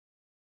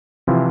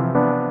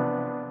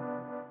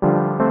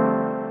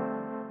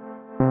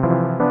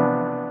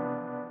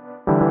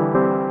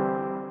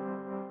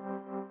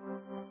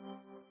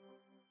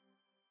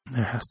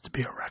There has to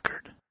be a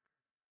record,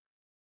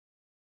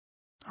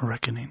 a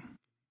reckoning,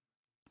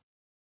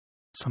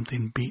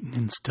 something beaten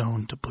in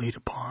stone to bleed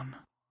upon.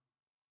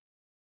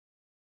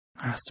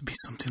 There has to be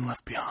something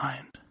left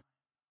behind.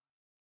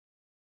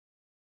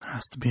 There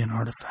has to be an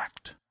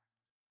artifact,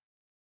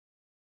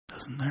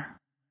 doesn't there?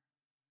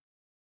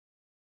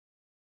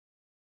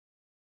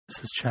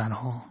 This is Chad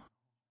Hall.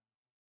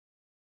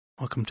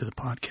 Welcome to the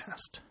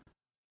podcast.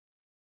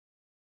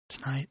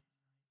 Tonight,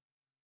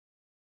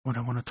 what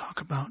I want to talk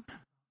about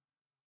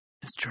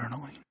is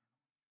journaling.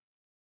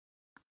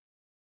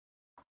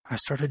 I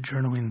started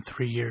journaling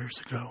 3 years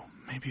ago,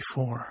 maybe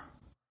 4.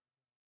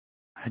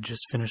 I had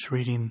just finished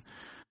reading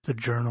the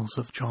journals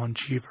of John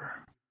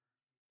Cheever.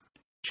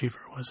 Cheever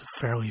was a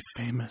fairly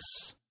famous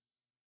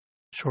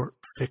short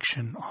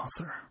fiction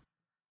author.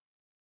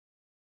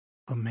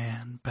 A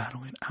man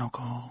battling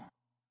alcohol,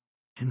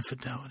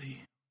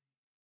 infidelity,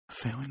 a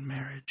failing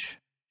marriage,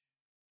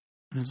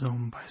 and his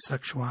own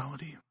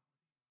bisexuality.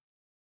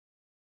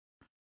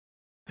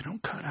 They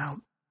don't cut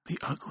out the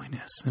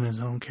ugliness in his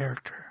own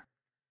character.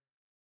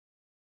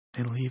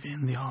 They leave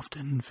in the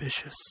often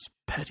vicious,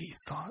 petty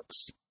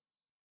thoughts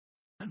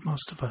that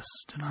most of us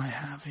deny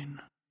having.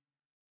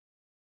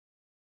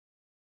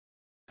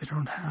 They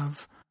don't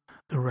have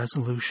the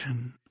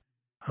resolution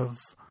of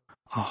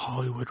a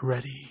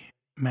Hollywood-ready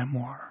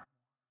memoir.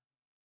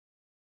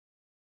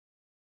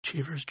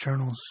 Cheever's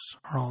journals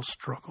are all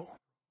struggle.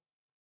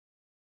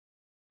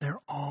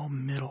 They're all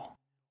middle.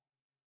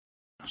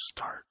 No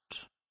start.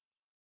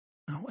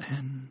 No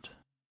end.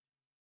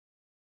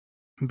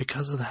 And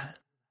because of that,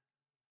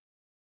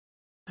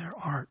 they're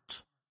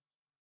art.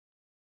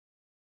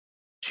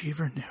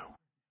 Cheever knew.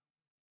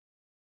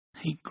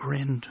 He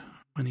grinned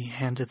when he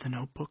handed the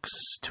notebooks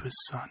to his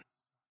son.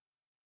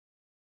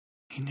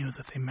 He knew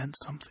that they meant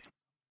something.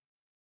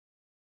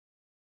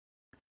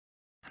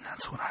 And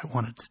that's what I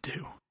wanted to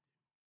do.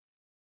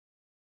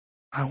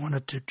 I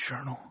wanted to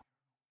journal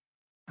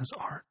as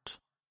art.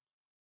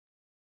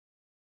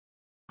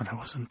 But I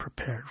wasn't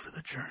prepared for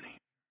the journey.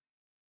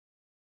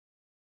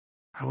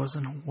 I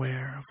wasn't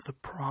aware of the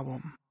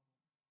problem.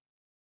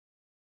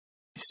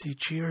 You see,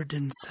 Cheever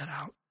didn't set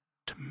out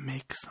to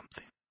make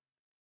something.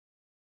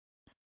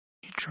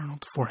 He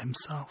journaled for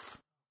himself.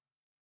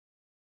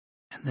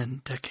 And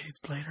then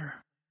decades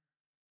later,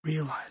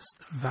 realized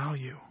the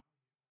value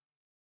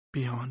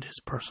beyond his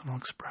personal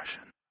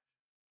expression.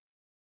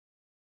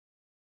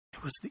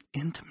 It was the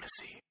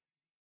intimacy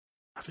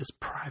of his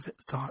private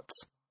thoughts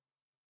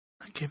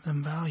that gave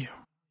them value.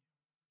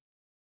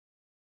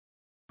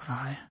 But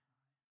I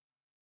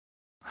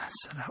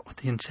set out with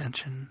the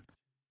intention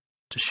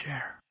to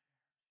share.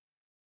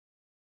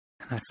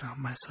 And I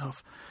found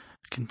myself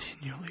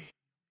continually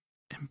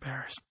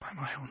embarrassed by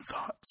my own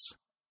thoughts,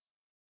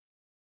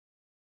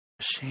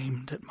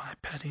 ashamed at my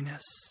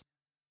pettiness.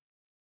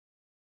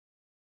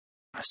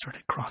 I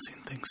started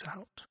crossing things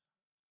out.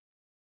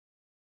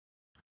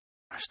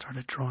 I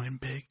started drawing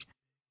big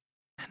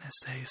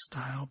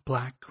NSA-style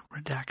black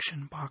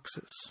redaction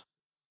boxes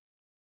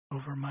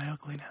over my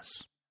ugliness,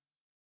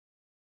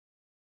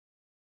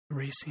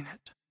 erasing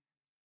it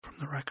from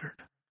the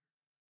record.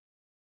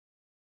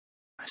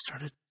 I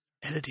started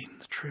editing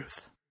the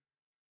truth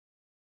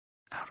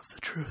out of the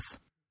truth.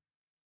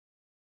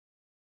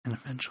 And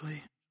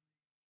eventually,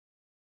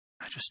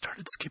 I just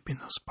started skipping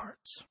those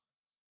parts,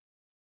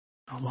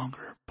 no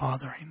longer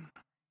bothering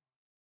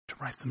to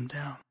write them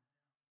down.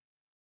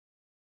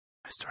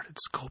 I started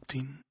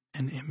sculpting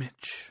an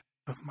image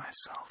of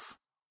myself.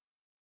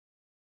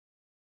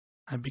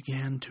 I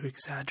began to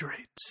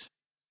exaggerate,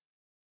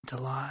 to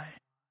lie,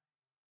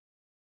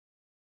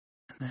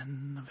 and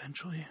then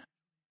eventually,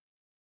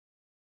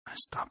 I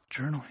stopped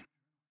journaling.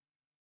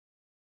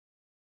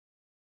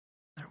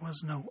 There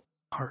was no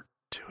art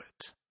to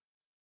it.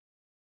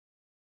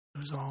 It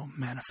was all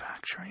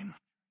manufacturing.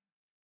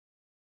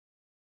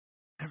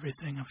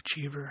 Everything of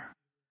Cheever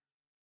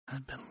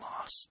had been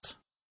lost.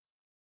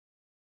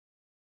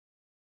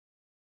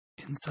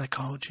 In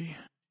psychology,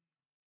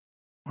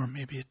 or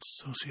maybe it's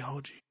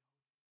sociology,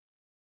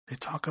 they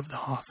talk of the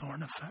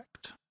Hawthorne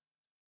effect.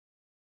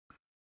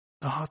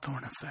 The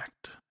Hawthorne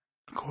effect,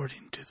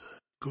 according to the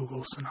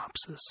Google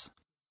synopsis,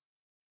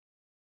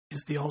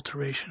 is the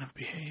alteration of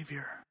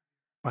behavior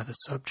by the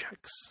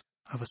subjects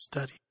of a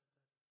study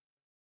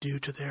due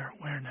to their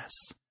awareness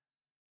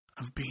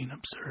of being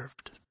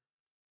observed.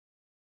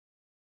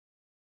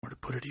 Or to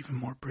put it even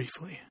more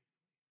briefly,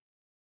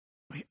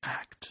 we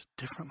act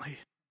differently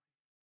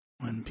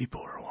when people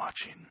are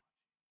watching.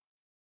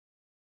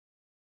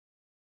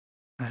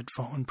 I had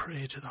fallen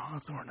prey to the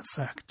Hawthorne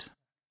effect.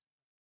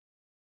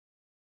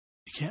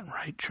 You can't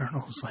write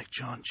journals like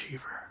John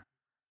Cheever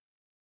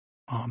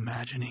while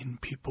imagining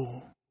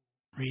people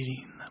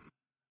reading them.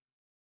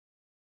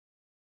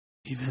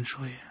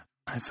 Eventually,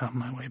 I found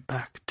my way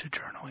back to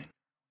journaling.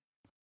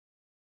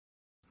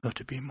 Though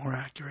to be more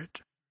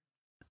accurate,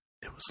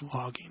 it was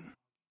logging.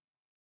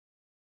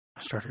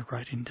 I started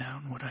writing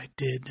down what I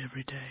did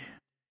every day,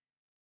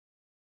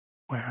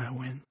 where I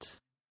went,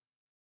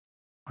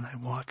 what I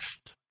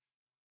watched,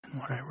 and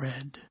what I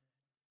read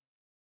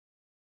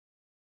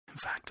In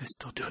fact, I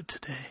still do it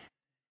today,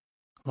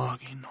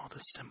 logging all the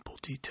simple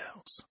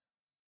details.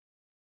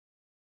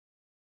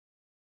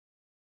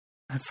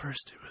 At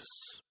first, it was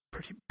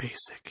pretty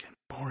basic and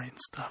boring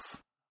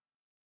stuff,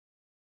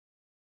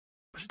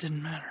 but it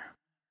didn't matter.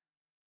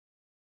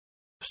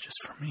 It was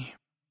just for me.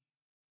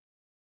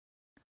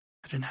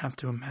 I didn't have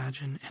to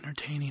imagine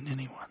entertaining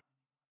anyone.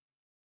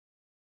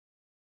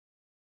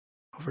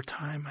 Over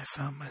time, I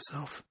found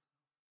myself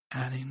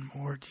adding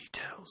more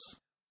details.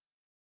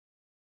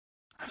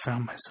 I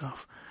found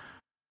myself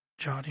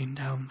jotting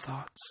down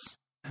thoughts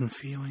and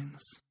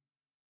feelings.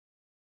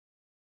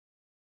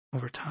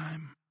 Over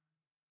time,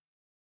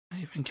 I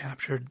even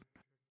captured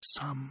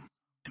some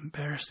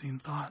embarrassing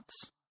thoughts.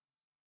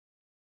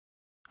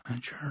 I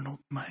journaled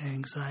my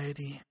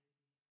anxiety.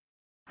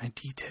 I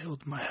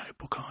detailed my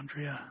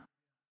hypochondria.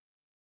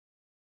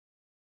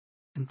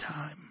 In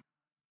time,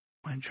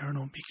 my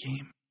journal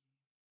became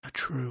a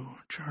true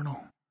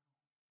journal.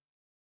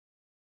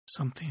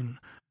 Something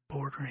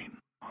bordering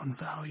on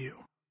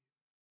value.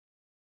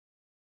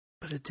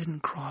 But it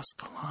didn't cross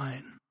the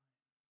line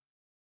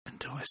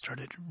until I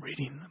started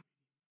reading them.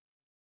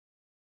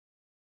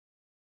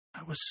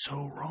 I was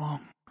so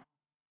wrong.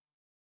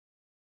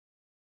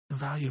 The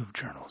value of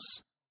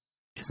journals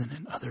isn't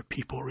in other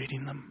people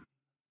reading them.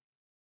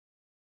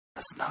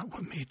 That's not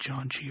what made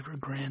John Cheever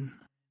grin.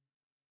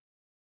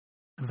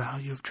 The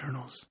value of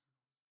journals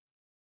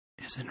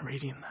is in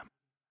reading them.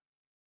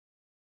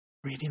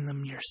 Reading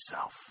them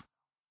yourself.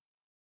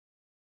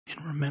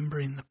 In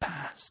remembering the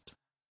past.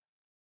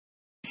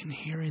 In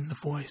hearing the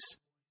voice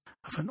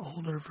of an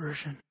older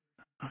version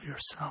of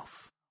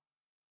yourself.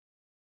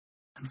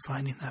 And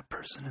finding that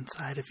person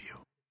inside of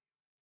you,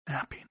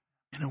 napping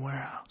in a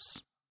warehouse.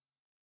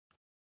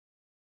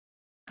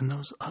 And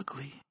those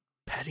ugly,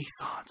 petty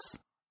thoughts,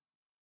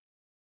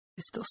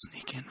 they still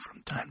sneak in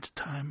from time to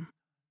time,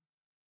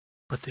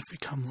 but they've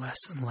become less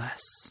and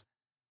less.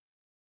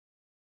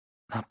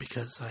 Not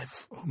because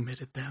I've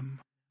omitted them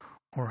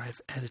or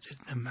I've edited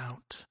them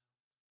out,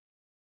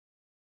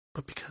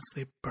 but because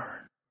they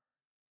burn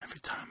every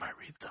time I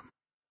read them.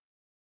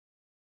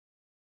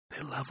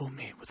 They level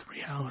me with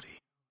reality.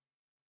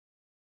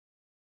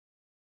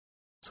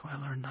 So I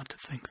learn not to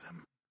think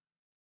them.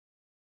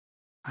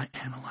 I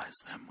analyze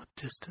them with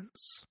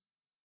distance.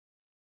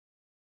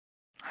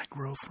 I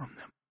grow from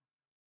them.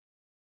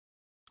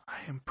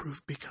 I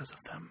improve because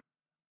of them.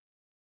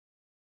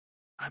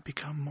 I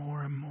become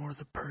more and more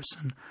the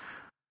person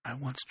I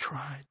once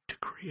tried to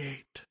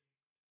create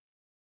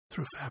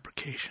through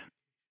fabrication.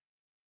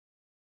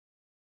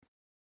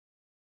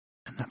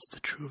 And that's the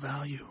true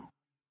value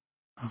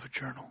of a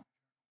journal.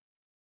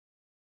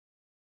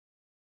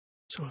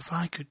 So if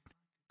I could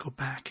go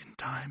back in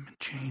time and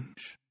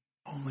change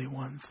only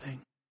one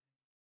thing,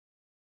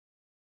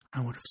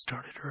 I would have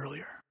started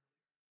earlier.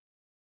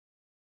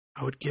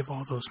 I would give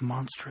all those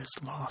monstrous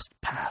lost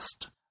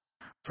past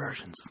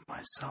versions of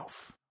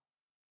myself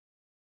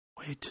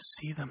a way to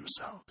see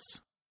themselves.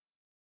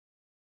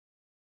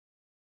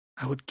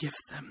 I would give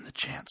them the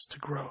chance to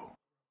grow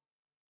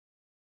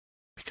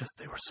because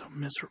they were so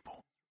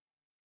miserable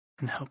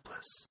and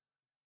helpless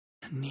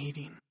and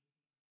needing,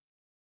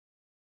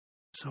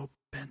 so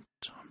bent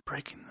on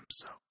breaking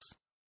themselves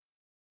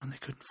when they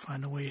couldn't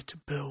find a way to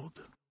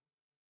build,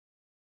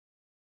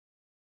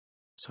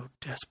 so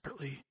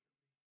desperately,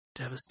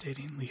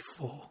 devastatingly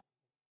full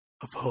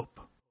of hope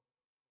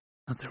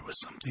that there was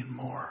something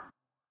more.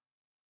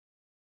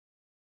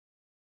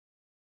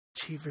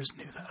 Cheevers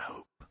knew that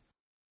hope.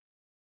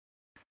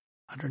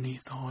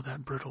 Underneath all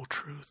that brittle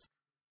truth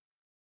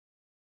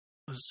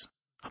was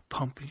a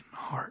pumping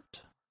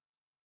heart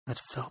that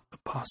felt the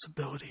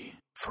possibility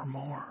for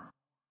more.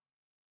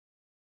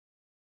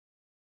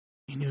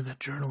 He knew that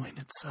journaling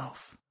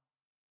itself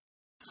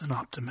is an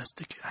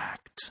optimistic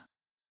act,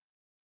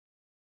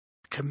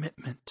 a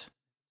commitment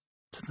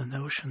to the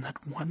notion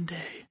that one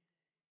day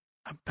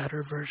a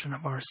better version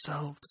of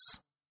ourselves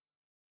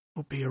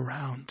will be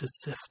around to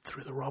sift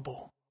through the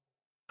rubble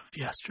of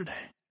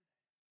yesterday.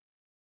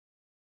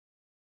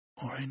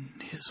 Or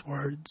in his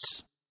words,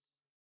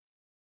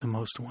 the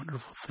most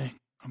wonderful thing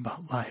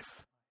about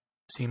life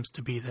seems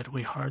to be that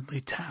we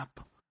hardly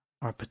tap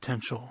our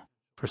potential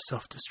for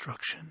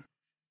self-destruction.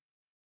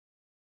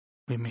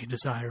 We may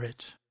desire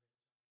it.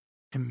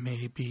 It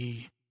may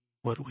be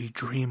what we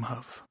dream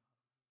of.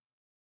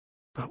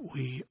 But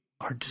we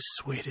are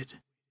dissuaded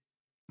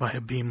by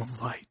a beam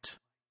of light,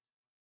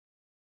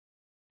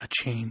 a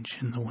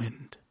change in the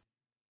wind.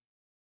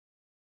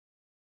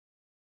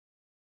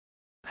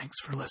 Thanks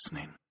for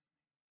listening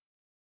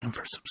and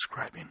for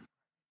subscribing.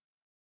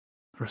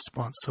 The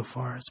response so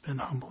far has been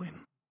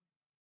humbling.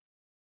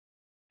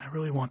 I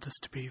really want this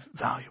to be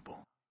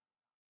valuable,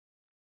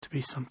 to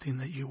be something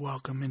that you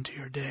welcome into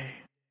your day.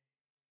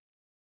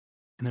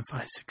 And if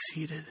I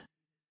succeeded,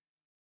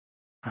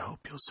 I hope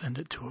you'll send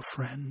it to a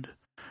friend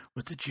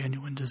with a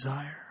genuine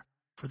desire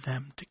for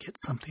them to get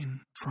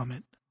something from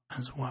it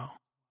as well.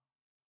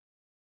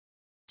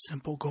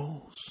 Simple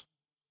goals.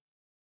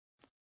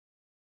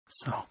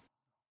 So,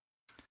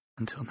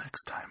 until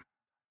next time.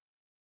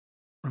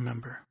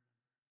 Remember,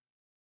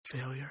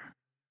 failure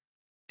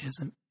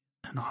isn't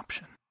an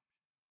option.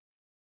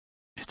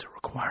 It's a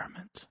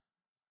requirement.